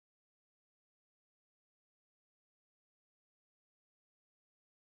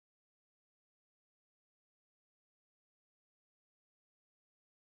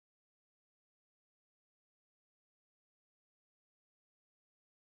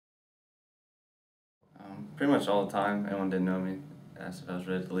Pretty much all the time. Anyone didn't know me asked if I was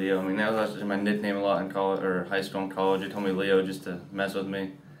related to Leo. I mean, that was actually my nickname a lot in college or high school and college. They told me Leo just to mess with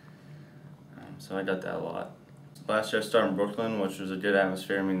me. So I got that a lot. Last year I started in Brooklyn, which was a good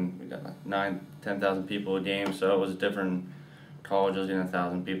atmosphere. I mean, we got like 10,000 people a game, so it was a different college. I was getting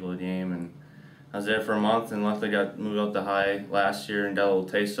 1,000 people a game, and I was there for a month, and luckily got moved up to high last year and got a little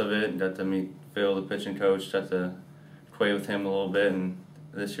taste of it. And got to meet Phil, the pitching coach, got to play with him a little bit, and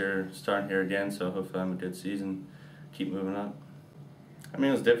this year starting here again. So hopefully I'm a good season, keep moving up. I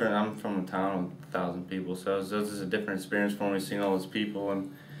mean, it was different. I'm from a town with 1,000 people, so it was just a different experience for me, seeing all those people,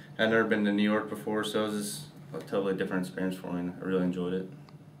 and I'd never been to New York before, so it was just a totally different experience for me, and I really enjoyed it.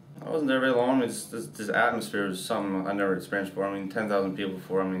 I wasn't there very long. This atmosphere was something I never experienced before. I mean, 10,000 people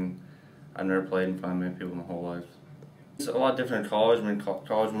before. I mean, I've never played in front of many people my whole life. It's a lot different in college. I mean,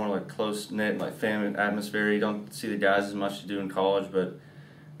 college more like close-knit, like family atmosphere. You don't see the guys as much as you do in college, but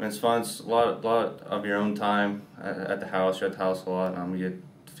I mean, it's fun. It's a lot of your own time at the house. You're at the house a lot. You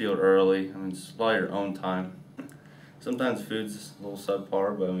get to field early. I mean, it's a lot of your own time. Sometimes the food's a little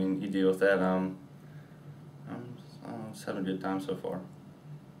subpar, but I mean, you deal with that. I'm just having a good time so far.